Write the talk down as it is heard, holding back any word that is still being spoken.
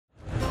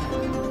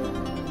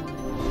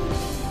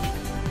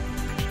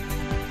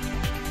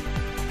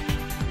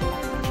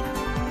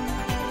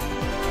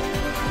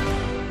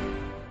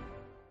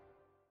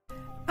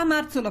A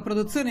marzo la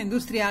produzione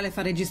industriale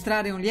fa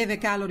registrare un lieve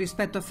calo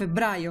rispetto a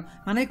febbraio,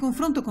 ma nel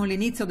confronto con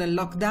l'inizio del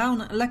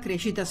lockdown la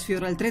crescita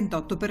sfiora il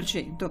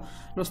 38%.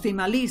 Lo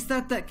stima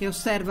l'Istat, che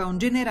osserva un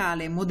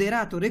generale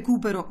moderato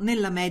recupero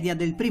nella media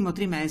del primo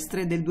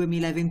trimestre del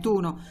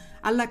 2021.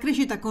 Alla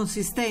crescita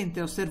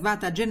consistente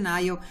osservata a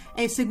gennaio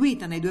è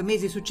seguita nei 2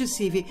 mesi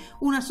successivi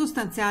una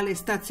sostanziale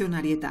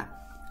stazionarietà.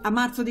 A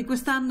marzo di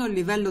quest'anno il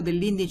livello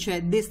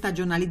dell'indice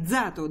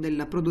destagionalizzato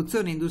della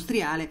produzione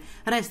industriale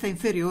resta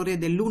inferiore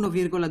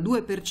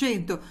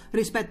dell'1,2%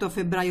 rispetto a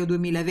febbraio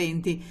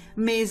 2020,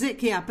 mese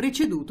che ha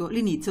preceduto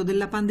l'inizio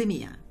della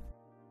pandemia.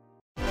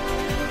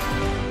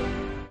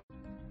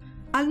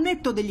 Al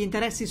netto degli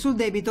interessi sul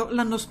debito,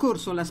 l'anno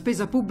scorso la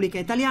spesa pubblica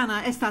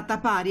italiana è stata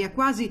pari a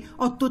quasi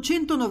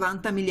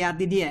 890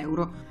 miliardi di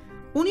euro.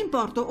 Un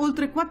importo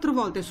oltre 4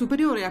 volte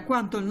superiore a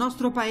quanto il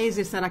nostro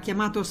paese sarà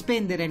chiamato a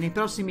spendere nei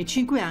prossimi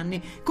 5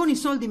 anni con i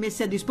soldi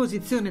messi a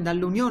disposizione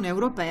dall'Unione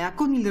Europea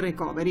con il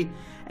recovery.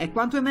 È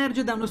quanto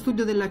emerge da uno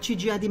studio della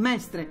CGA di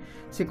Mestre.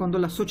 Secondo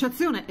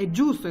l'associazione è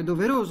giusto e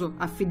doveroso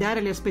affidare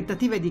le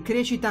aspettative di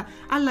crescita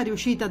alla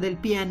riuscita del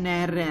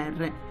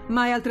PNRR,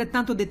 ma è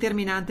altrettanto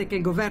determinante che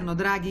il governo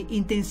Draghi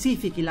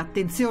intensifichi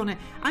l'attenzione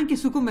anche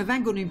su come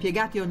vengono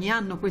impiegati ogni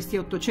anno questi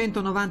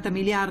 890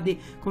 miliardi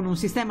con un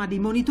sistema di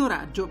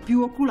monitoraggio più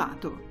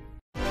oculato.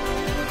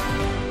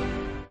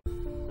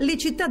 Le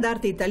città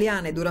d'arte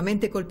italiane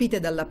duramente colpite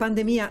dalla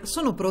pandemia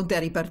sono pronte a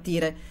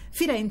ripartire.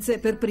 Firenze,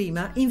 per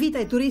prima, invita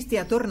i turisti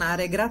a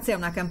tornare grazie a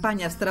una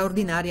campagna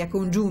straordinaria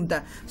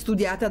congiunta,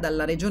 studiata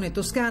dalla Regione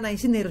Toscana in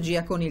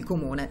sinergia con il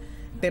Comune.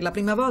 Per la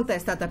prima volta è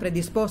stata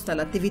predisposta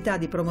l'attività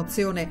di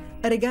promozione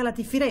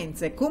Regalati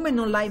Firenze, come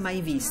non l'hai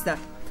mai vista.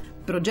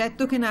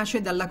 Progetto che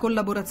nasce dalla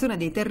collaborazione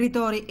dei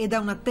territori e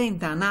da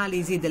un'attenta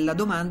analisi della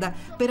domanda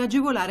per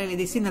agevolare le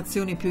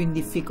destinazioni più in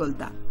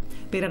difficoltà.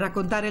 Per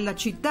raccontare la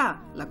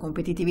città, la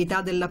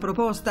competitività della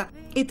proposta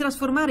e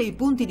trasformare i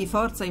punti di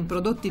forza in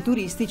prodotti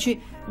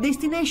turistici,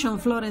 Destination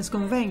Florence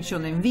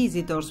Convention and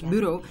Visitors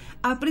Bureau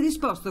ha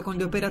predisposto con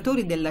gli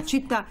operatori della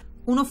città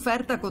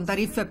un'offerta con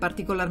tariffe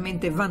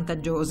particolarmente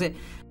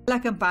vantaggiose.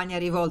 La campagna è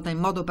rivolta in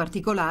modo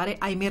particolare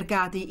ai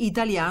mercati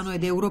italiano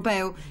ed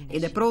europeo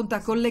ed è pronta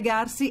a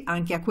collegarsi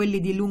anche a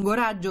quelli di lungo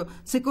raggio,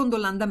 secondo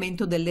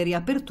l'andamento delle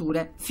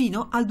riaperture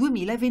fino al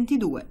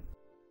 2022.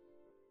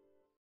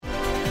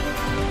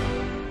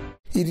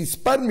 I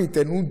risparmi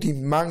tenuti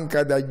in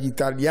banca dagli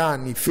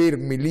italiani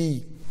fermi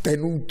lì,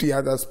 tenuti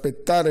ad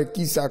aspettare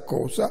chissà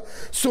cosa,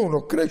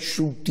 sono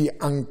cresciuti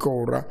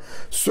ancora.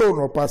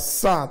 Sono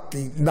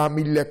passati da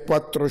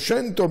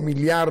 1.400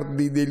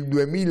 miliardi del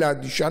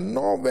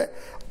 2019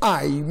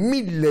 ai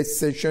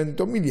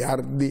 1.600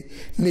 miliardi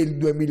nel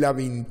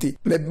 2020.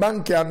 Le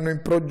banche hanno in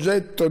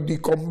progetto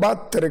di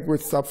combattere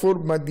questa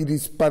forma di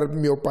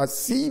risparmio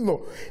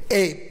passivo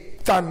e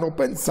stanno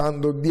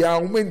pensando di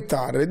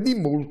aumentare di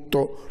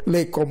molto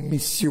le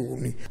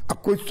commissioni. A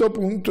questo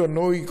punto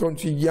noi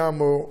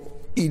consigliamo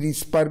i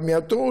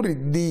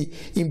risparmiatori di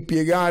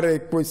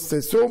impiegare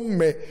queste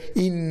somme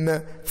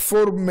in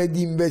forme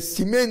di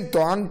investimento,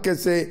 anche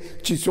se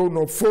ci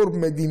sono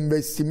forme di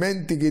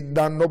investimenti che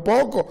danno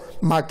poco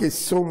ma che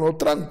sono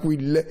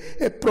tranquille,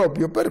 e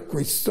proprio per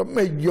questo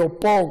meglio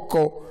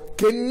poco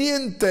che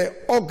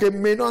niente o che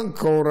meno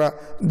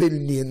ancora del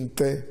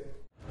niente.